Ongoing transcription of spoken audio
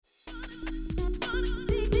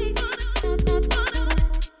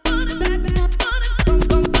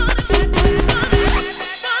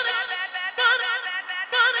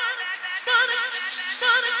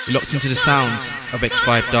Locked into the sounds of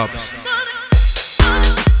X5 Dubs.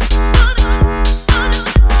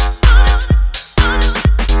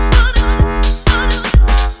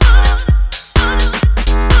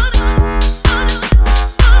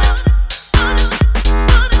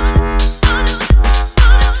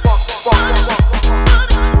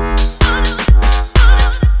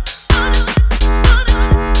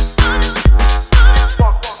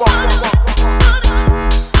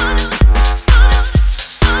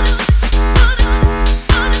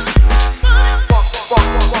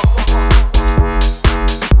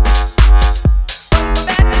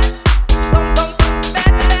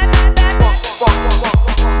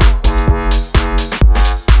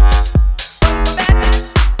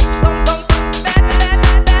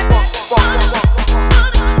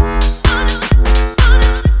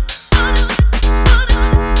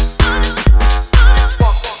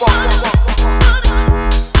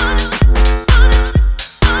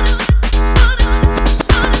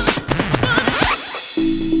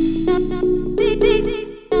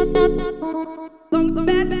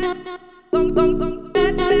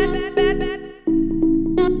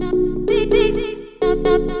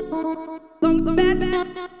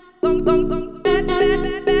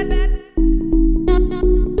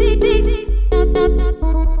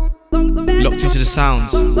 Locked into the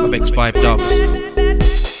sounds of X5 Dubs.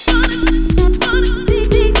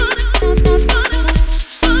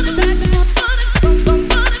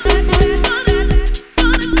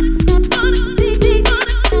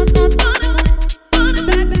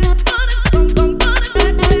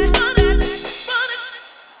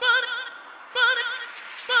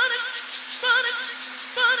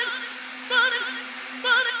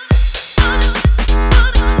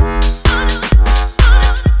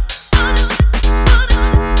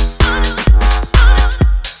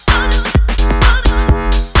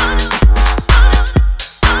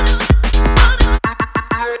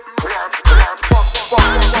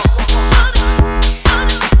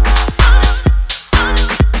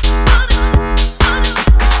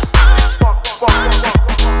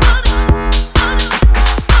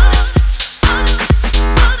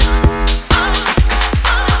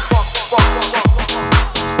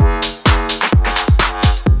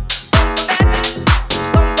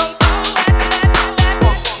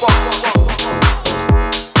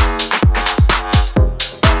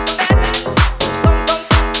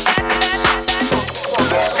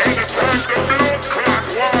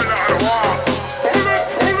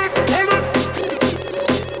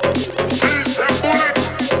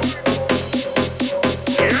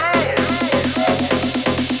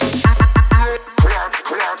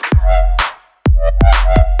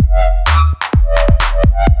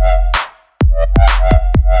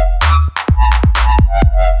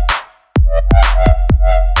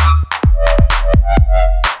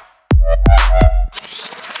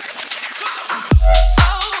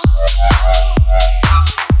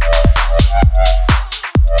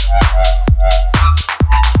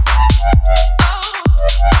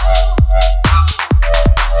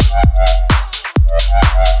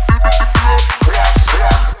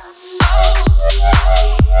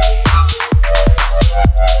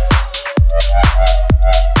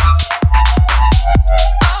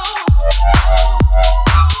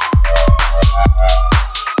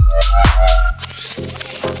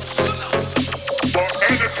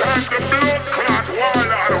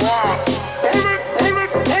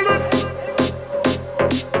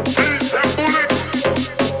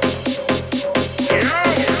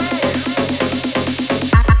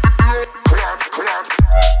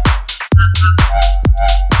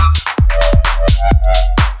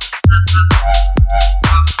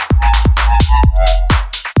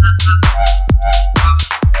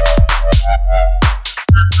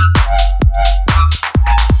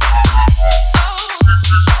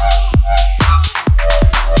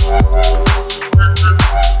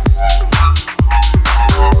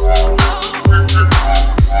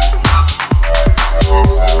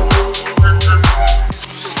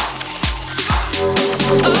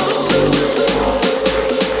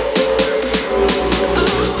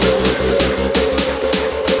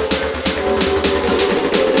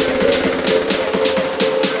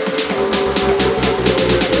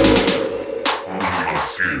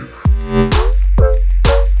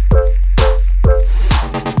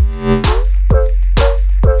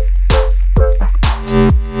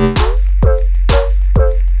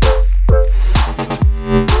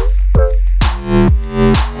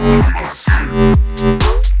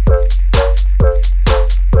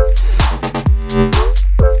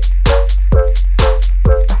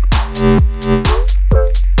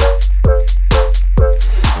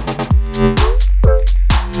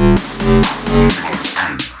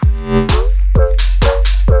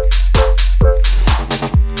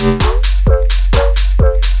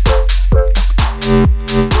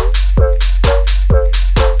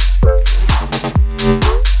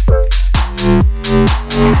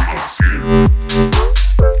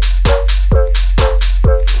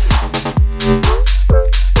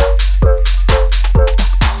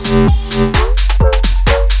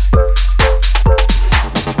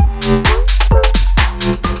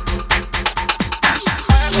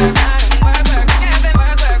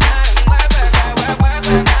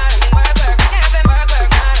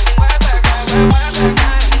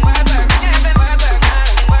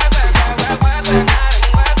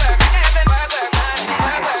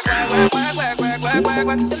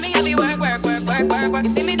 me have you work, work, work, work, work, work.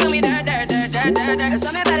 You see me do me dirt, dirt, dirt, dirt, dirt, dirt.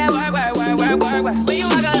 So me better work, work, work, work, work, work. When you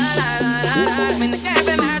walk a la, la, la, la, la. I'm in the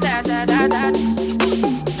cafe, my da, da, da, da.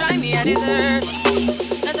 Try me at dessert.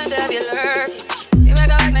 Nothing to have you lurking. You make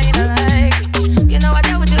a like, now you don't like it. You know I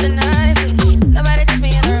dealt with you the nicest. Nobody takes me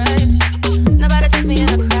in a righteous. Nobody takes me in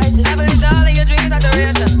a crisis. I believed all of your dreams are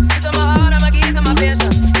duration. You took my heart, I'm a keys to my vision.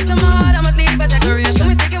 You took my heart, I'm a sleep for decoration.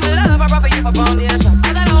 We sticking with love, I brought for you for foundation.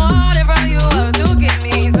 All that I wanted from you was to give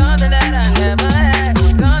me something that I never had.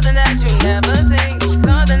 Something that you never seen.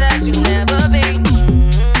 Something that you never been.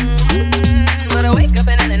 But I wake up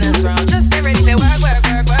and nothing's wrong. Just get ready for work, work,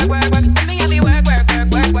 work, work, work, work. You see me heavy work, work, work,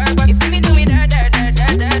 work, work, work. You see me do me dirt, dirt, dirt,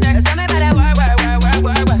 dirt, dirt, dirt. Tell me about that work, work, work, work,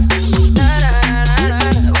 work, work. Na na na na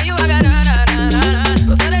na. When you walk out, na na na na na.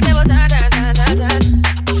 Before the table turn, turn, turn, turn, turn.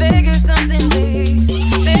 Beg you something, please.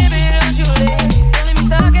 Baby, don't you leave. Don't leave me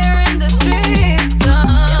stuck here in the streets.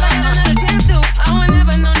 If I had another chance to, I would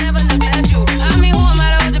never, no, never neglect you. I mean, who am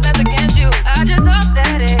I to hold your best against you? I just hope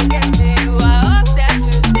that it gets to you. I hope that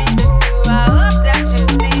you see this through. I hope that you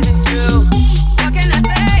see this true. What can I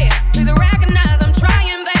say? Please recognize I'm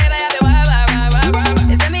trying, baby. I feel why.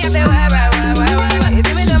 You see me, I feel why. You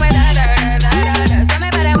see me do my da. So me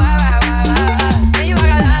better why. When you walk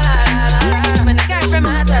out, la. When the guy from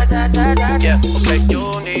my da. Yeah, okay, you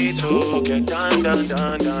need to get done,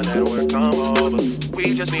 that work, come over.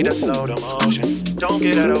 We just need to slow the motion. Don't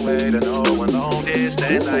get out of the way to no one long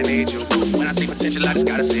distance, I need you. When I see potential, I just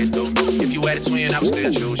gotta see it through. If you had a twin, I would still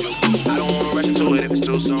choose you. I don't wanna rush into it if it's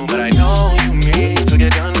too soon, but I know you need to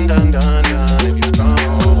get done, if you come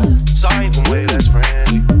over. Sorry if I'm way less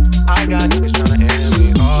friendly. I got niggas tryna end me,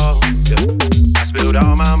 oh, yeah. I spilled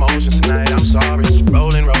all my emotions tonight, I'm sorry.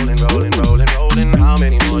 Rolling. How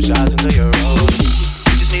many more shots into your roll?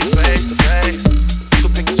 You just need face to face. You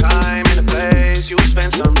could pick a time and a place. You would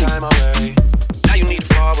spend some time away. Now you need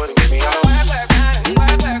to forward and give me all.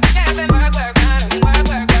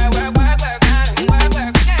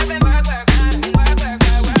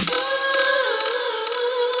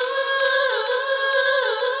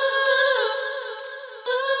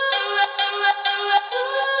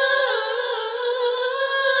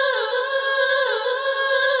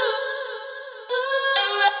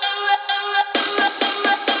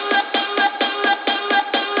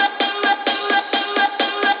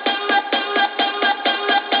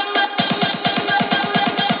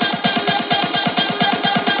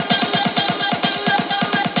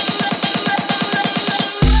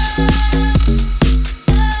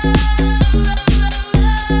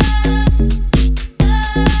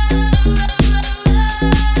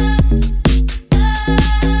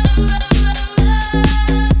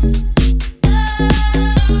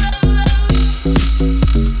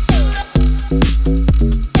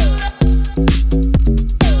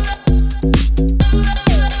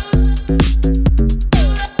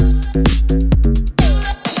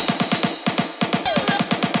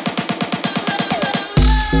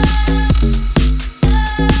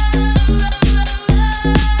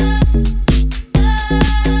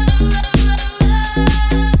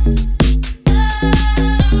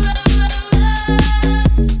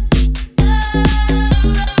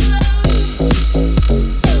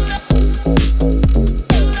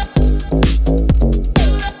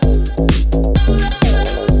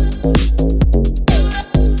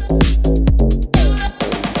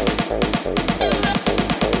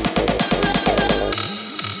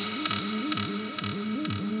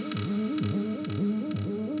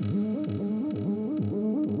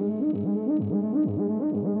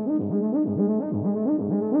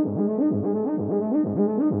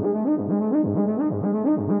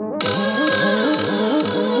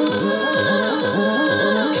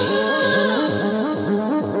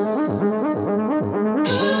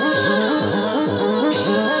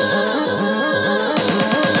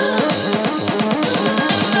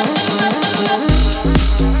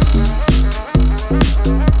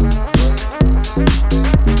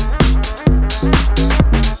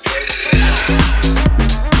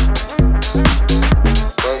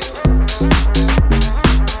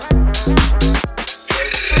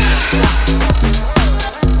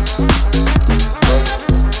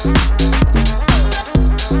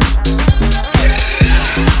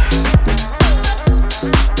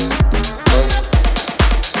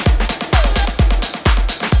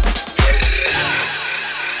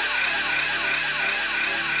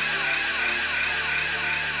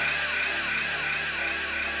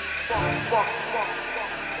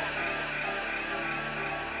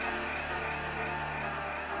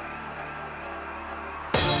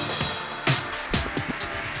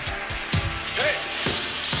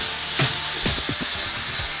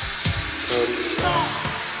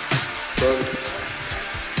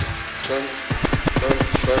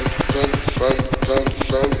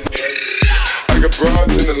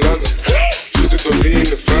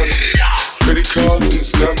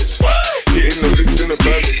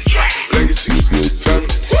 family.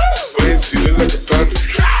 Wait and see, look like a panda.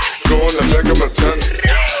 Going up like a Montana.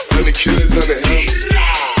 100 killers on the helmets.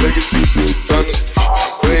 Legacy, family.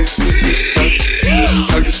 Wait and see, family.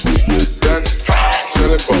 Pockets full, Danny.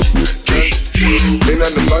 Selling ball, candy. Ain't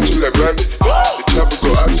on the macho like Randy. The chopper go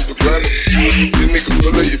out to the granny. This nigga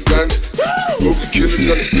pull up your bandit. Open killers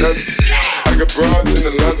understand me. I got broads in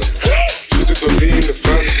Atlanta. Choose to go lean the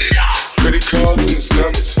family. Credit cards in the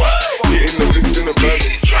scammers. Hitting the licks in the van.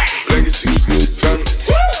 Legacy, family.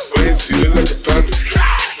 Wait and see, look like a panda.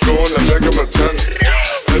 Going up like a Montana.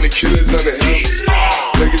 100 killers on the helmets.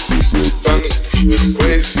 Legacy, family.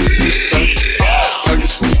 Wait and see, family.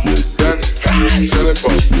 Pockets full, Danny. Selling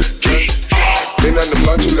ball, candy. Ain't on the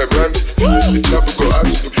macho like Randy. The chopper go out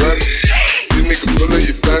to the granny. This nigga pull up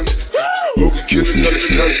your bandit. Open killers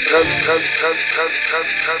understand.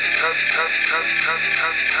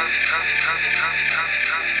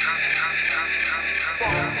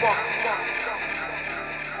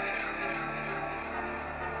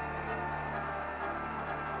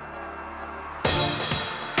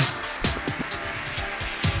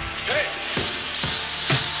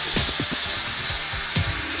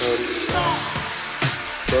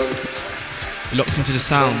 Locked into the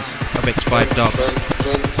sounds of X5 Dubs.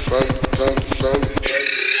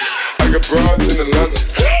 I got broads in Atlanta.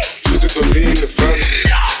 Choose to go lean the family.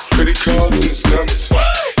 Credit cards and scammers.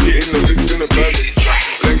 Hitting the licks in the van.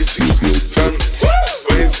 Legacy, family.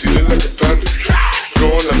 Wait and see, look like a panda.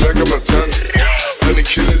 Going up like a Montana. 100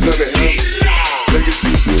 killers on the helmets.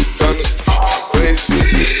 Legacy, family. Wait and see,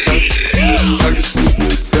 family. Pockets full,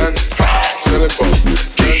 Danny. Selling ball,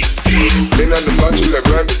 candy. Ain't on the macho like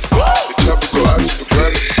Randy. The chopper go out to the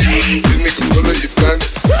granny. This nigga pull up your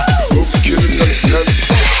bandit. Open killers understand me.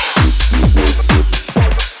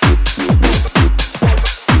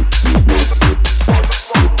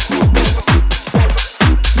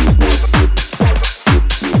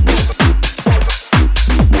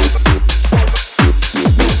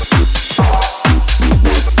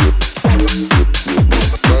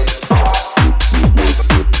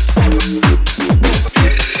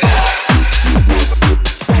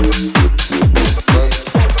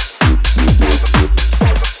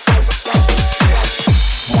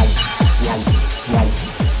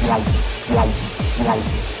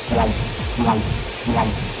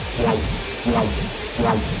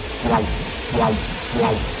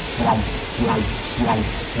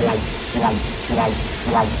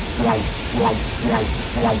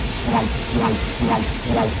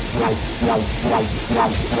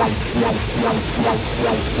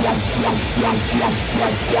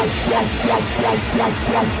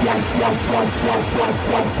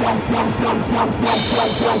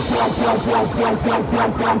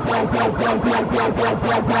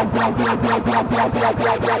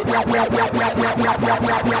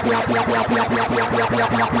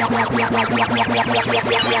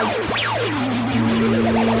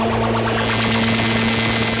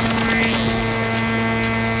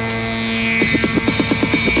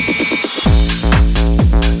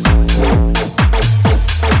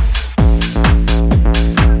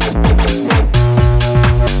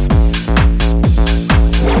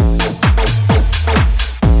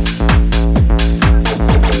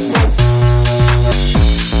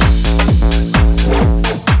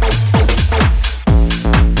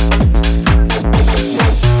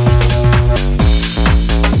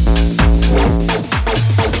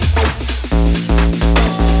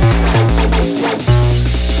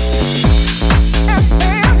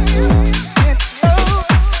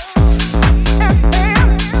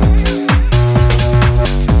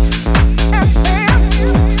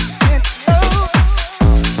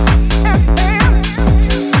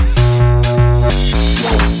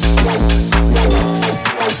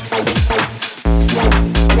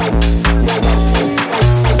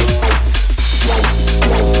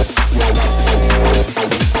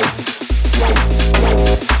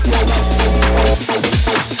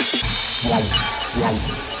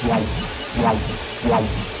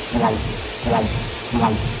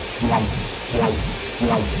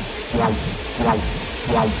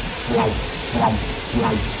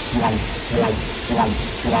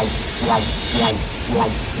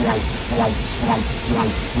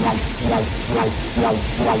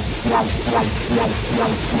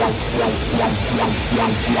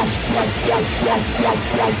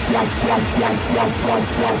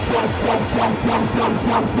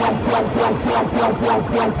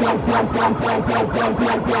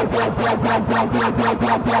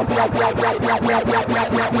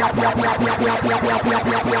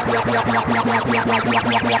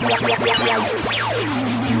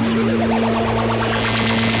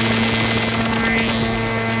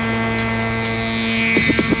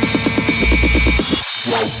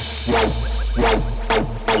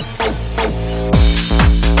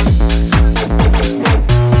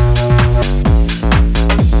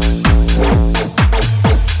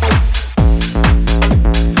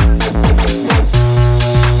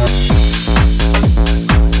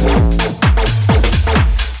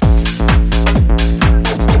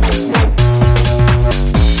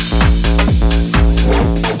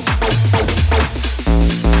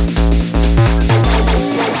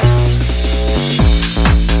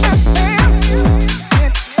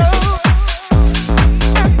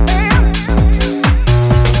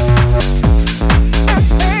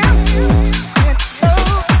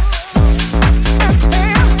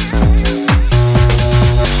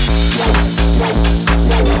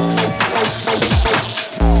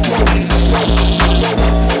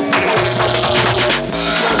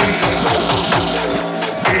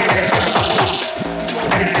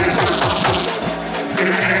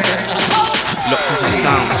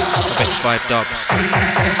 X5 dubs.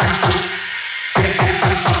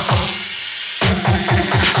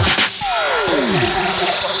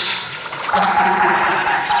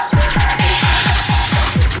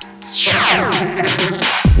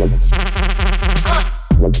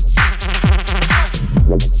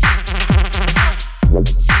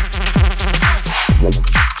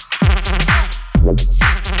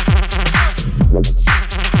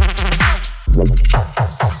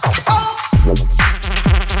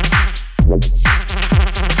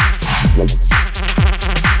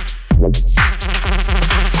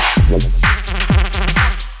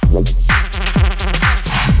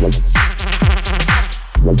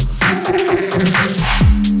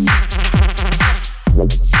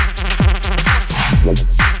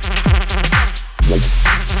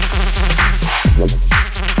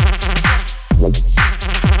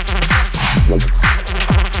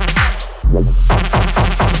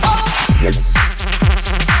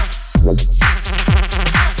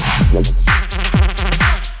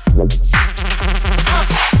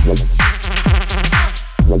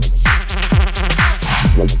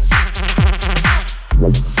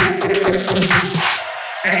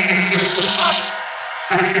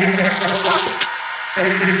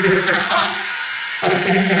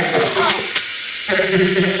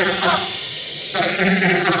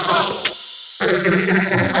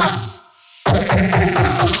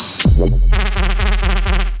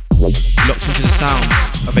 Locked into the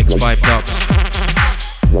sounds of X5 dubs.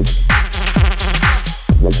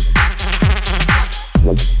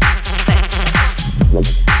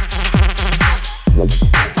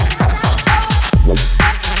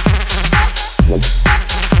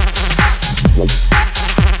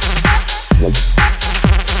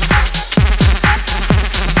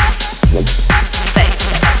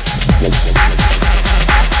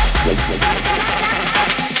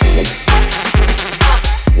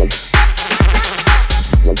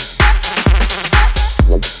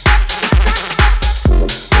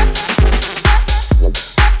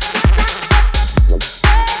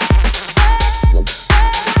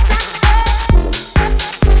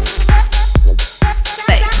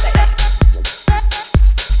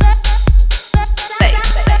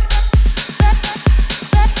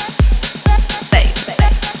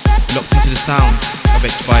 Locked into the sounds of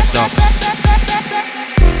X5 dubs.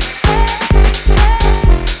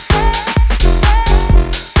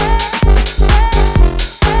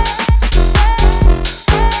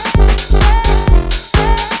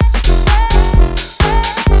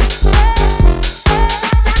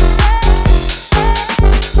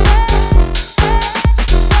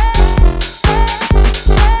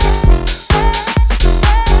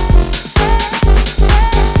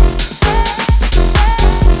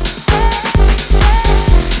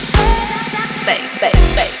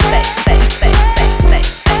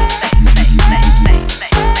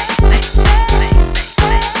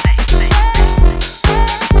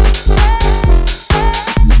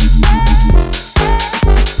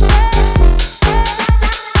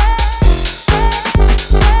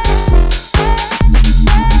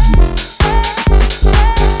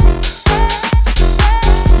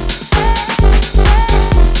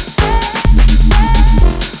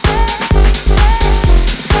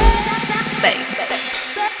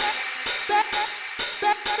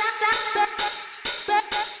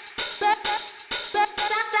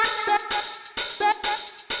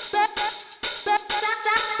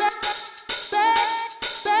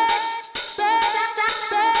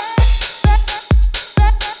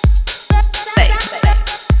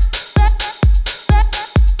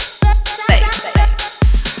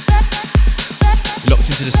 Locked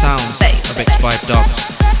into the sounds of X5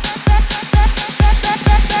 dubs.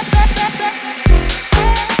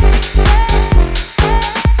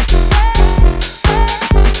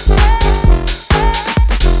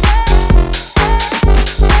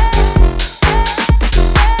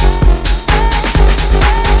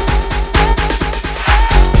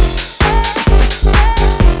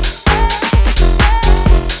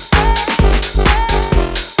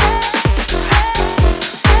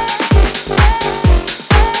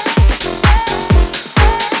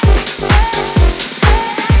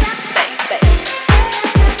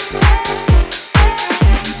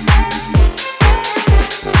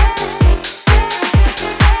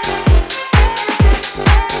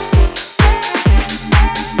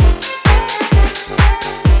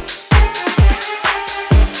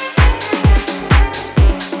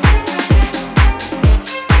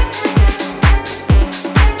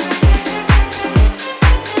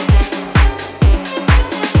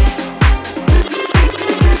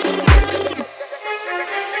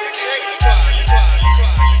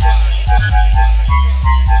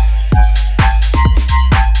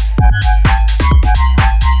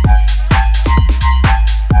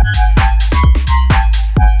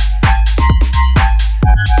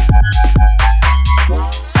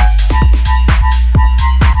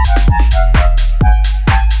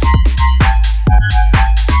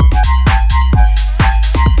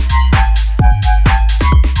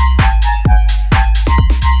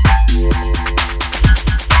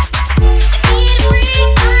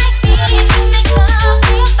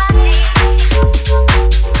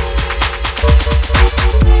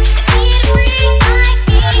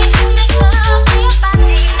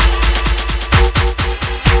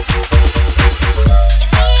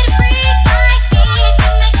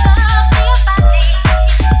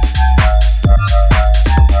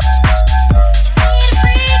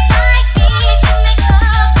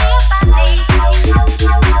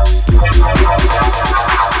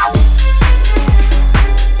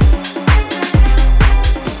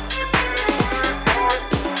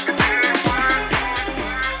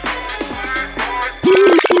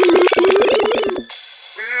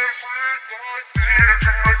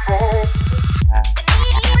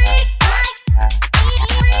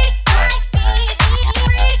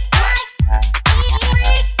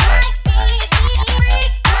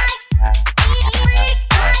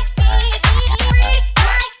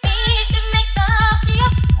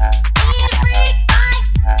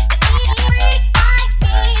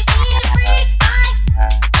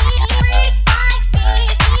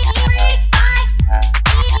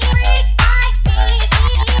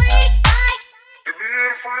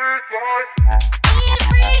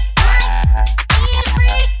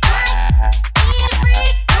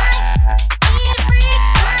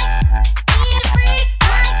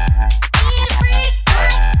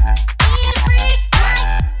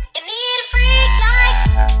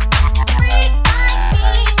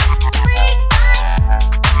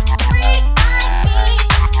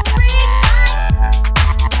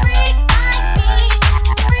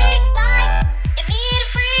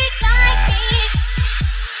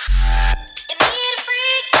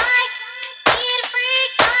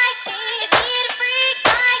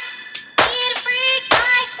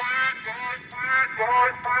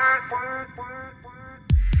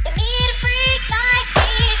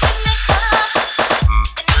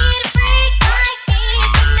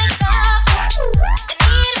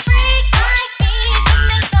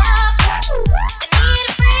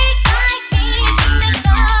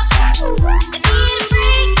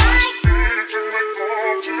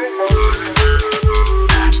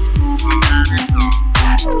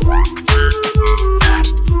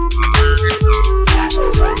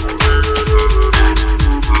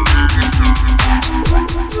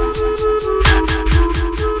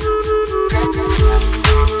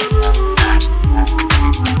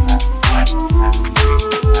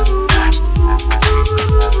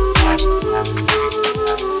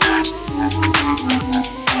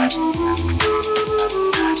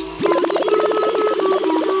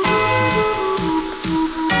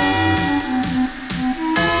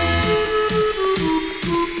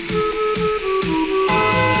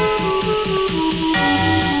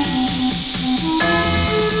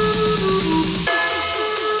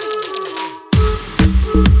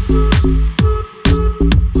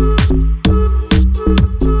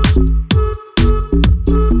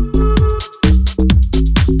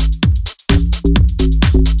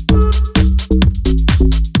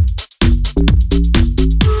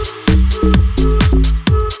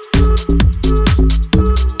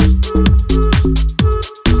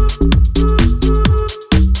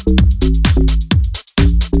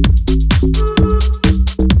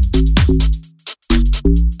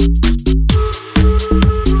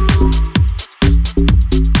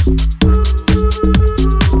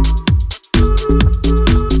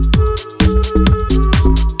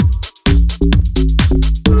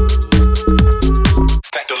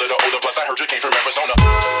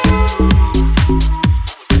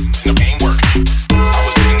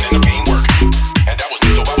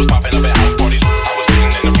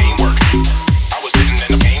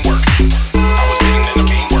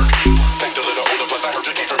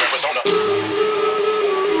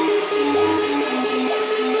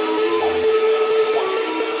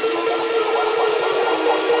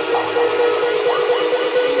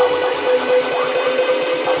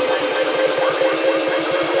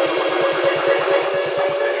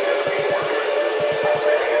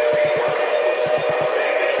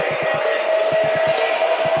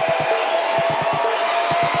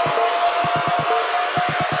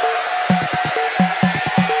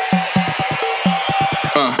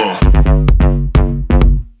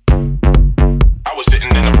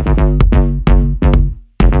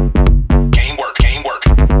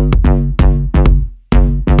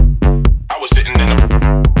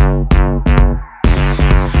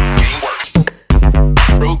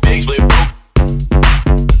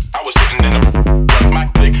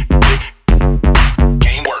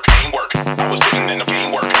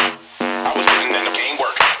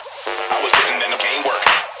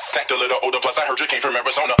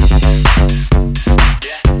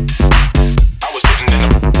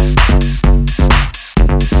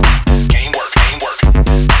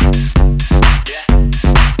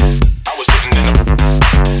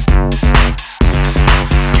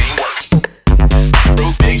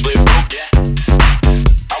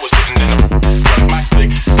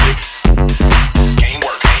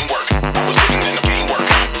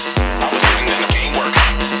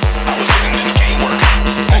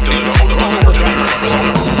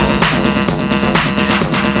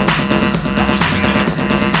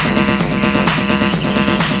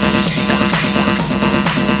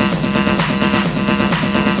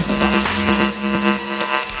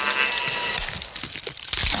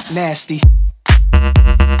 Nasty.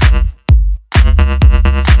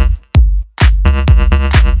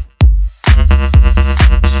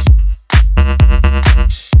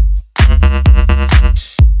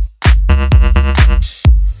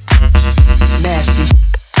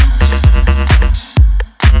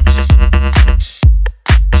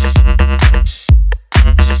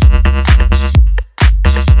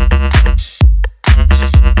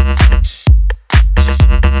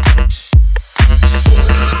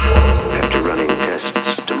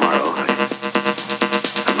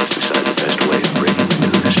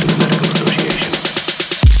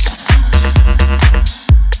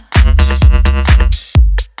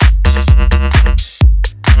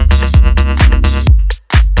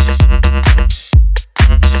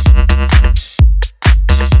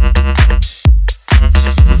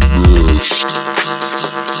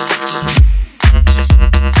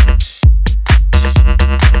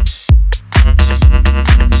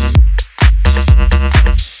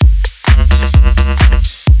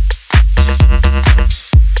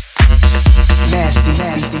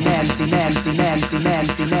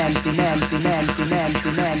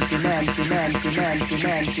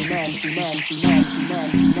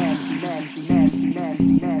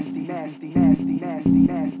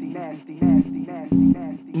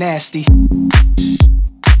 Nasty.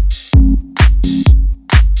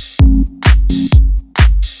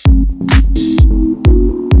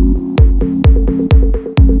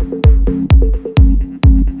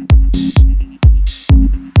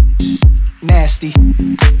 Nasty.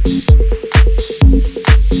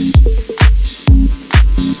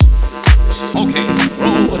 Okay,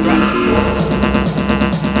 roll the drum.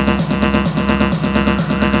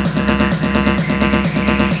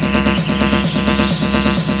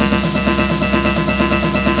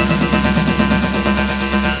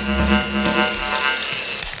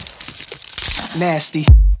 Nasty.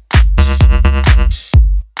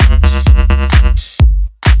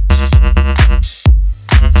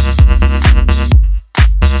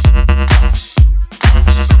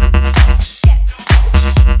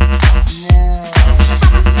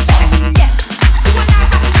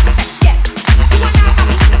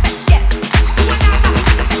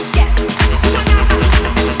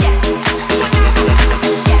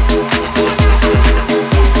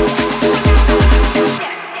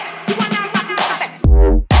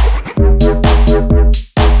 Yes.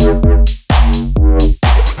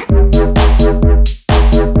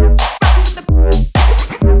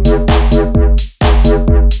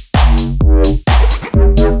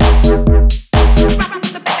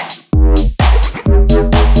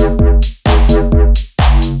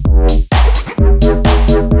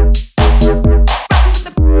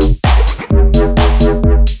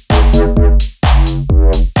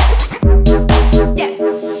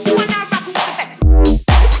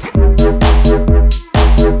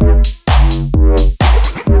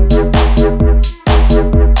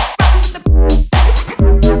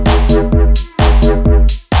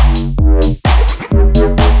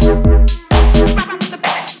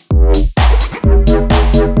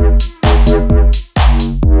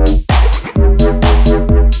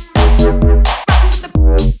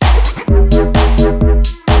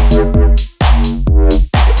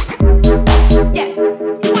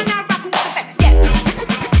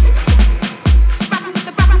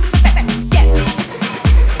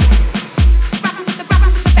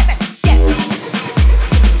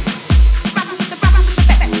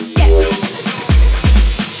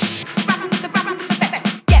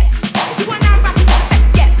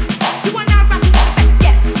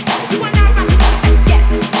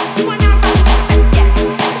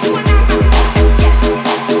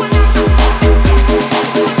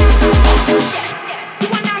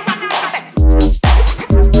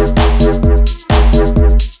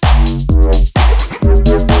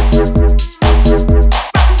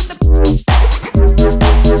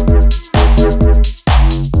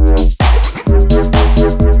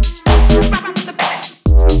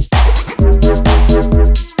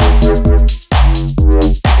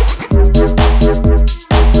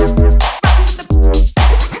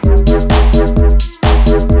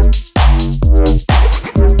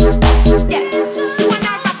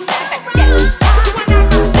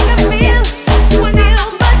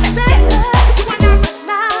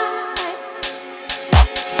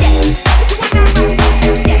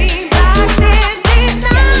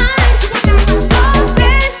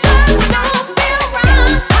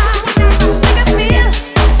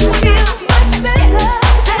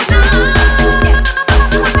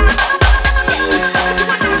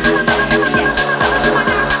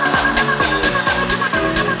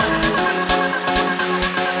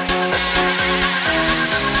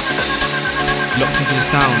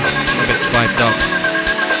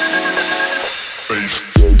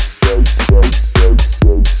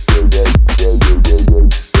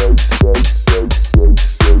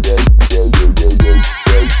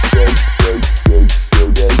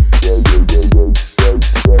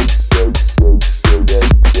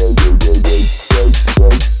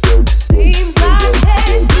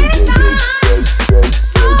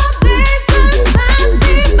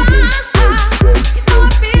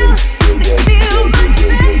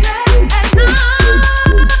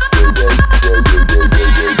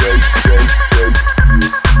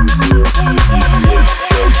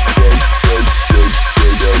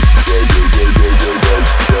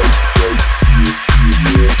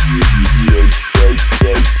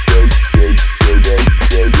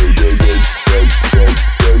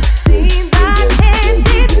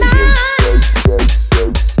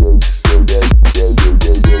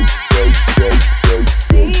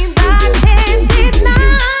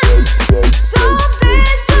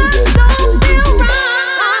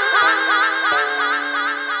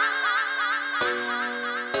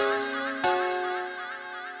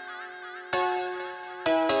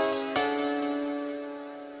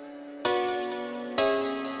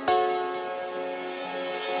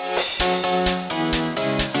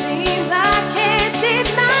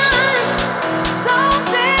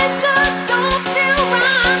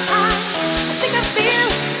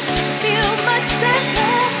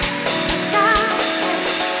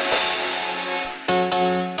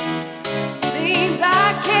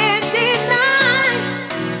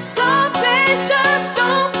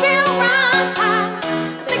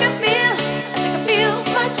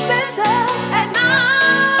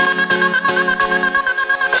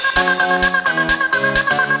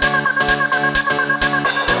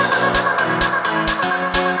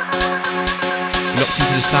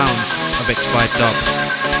 sounds of X5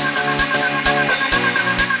 Dub.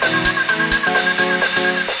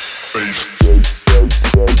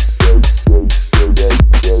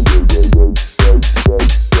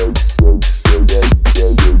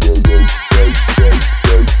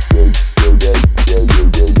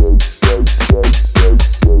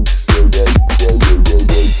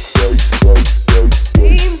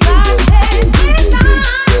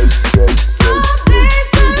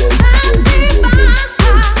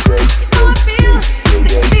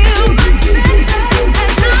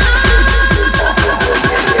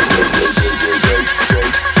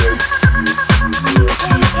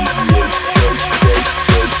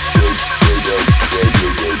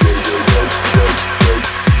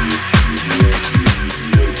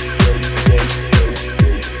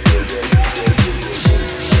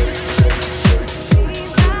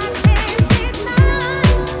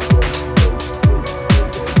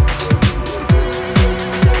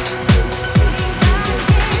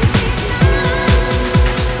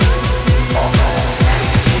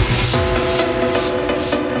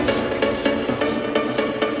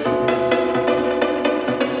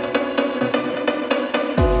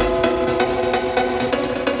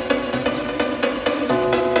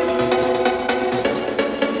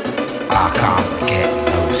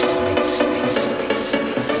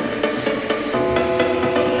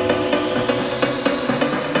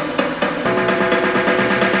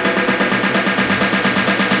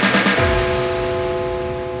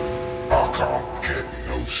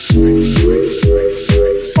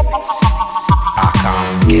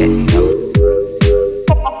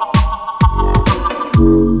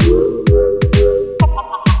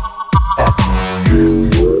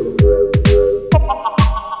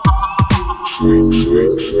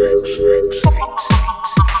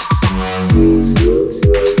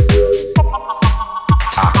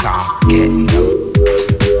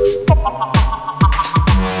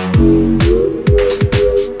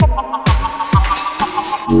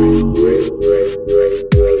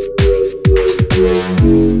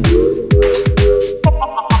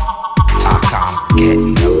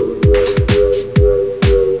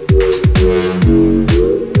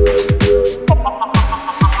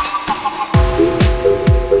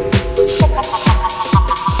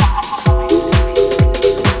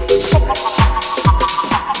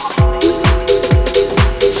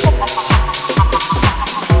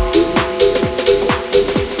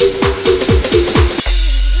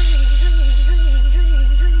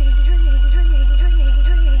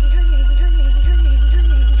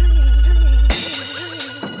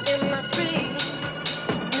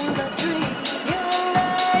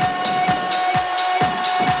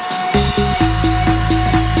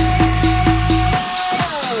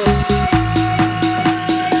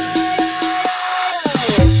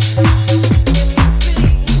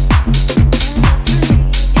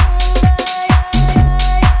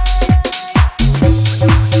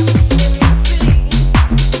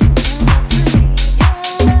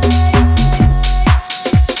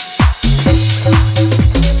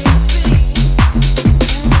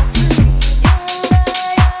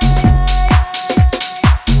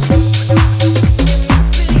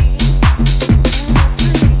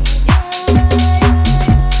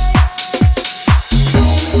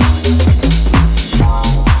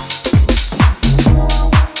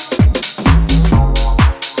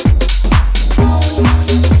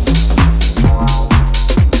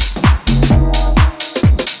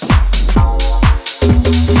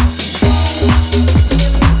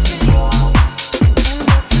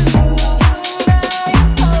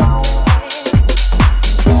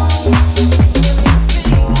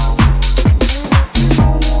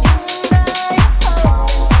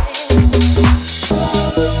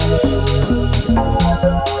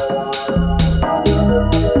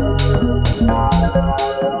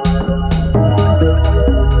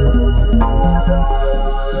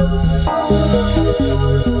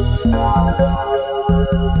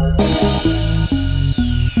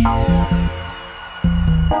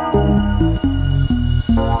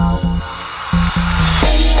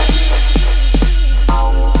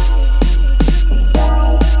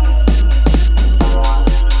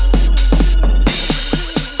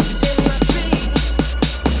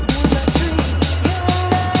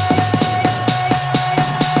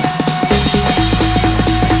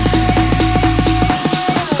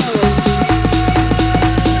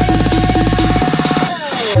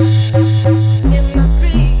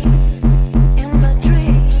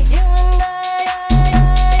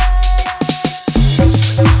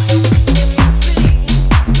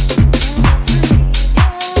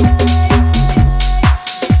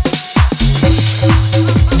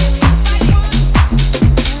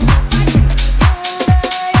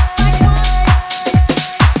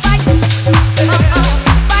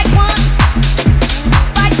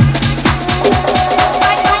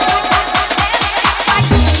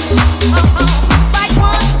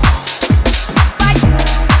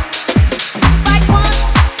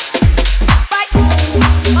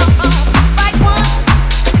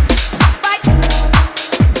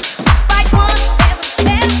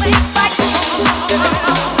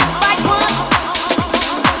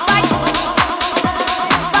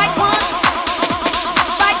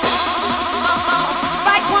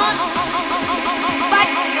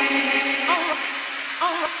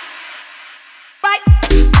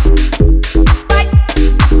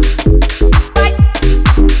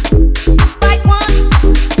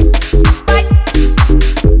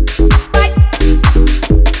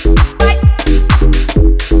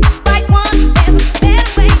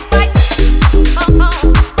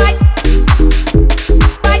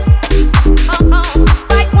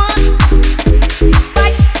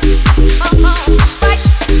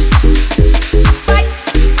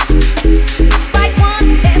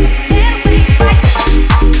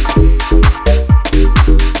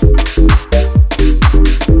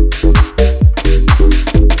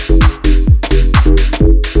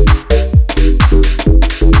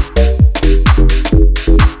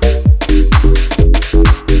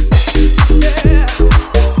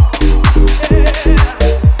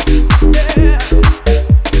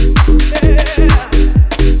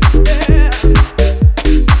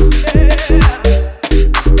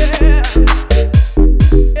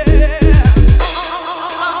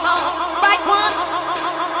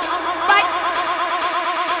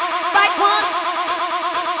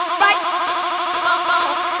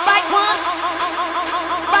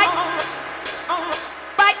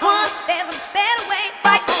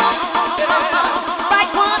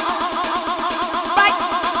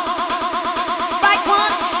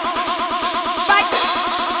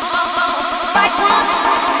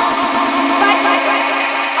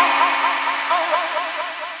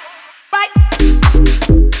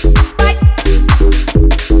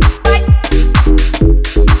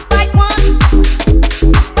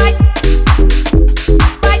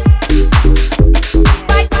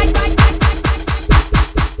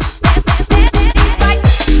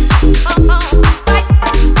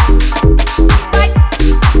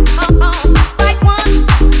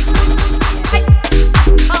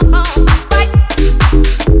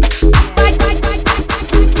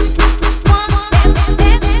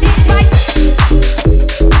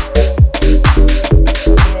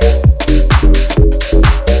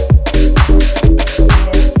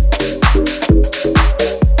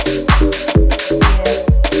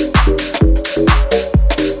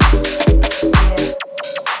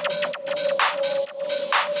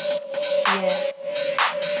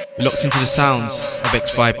 Locked into the sounds of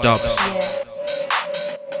X5 dubs.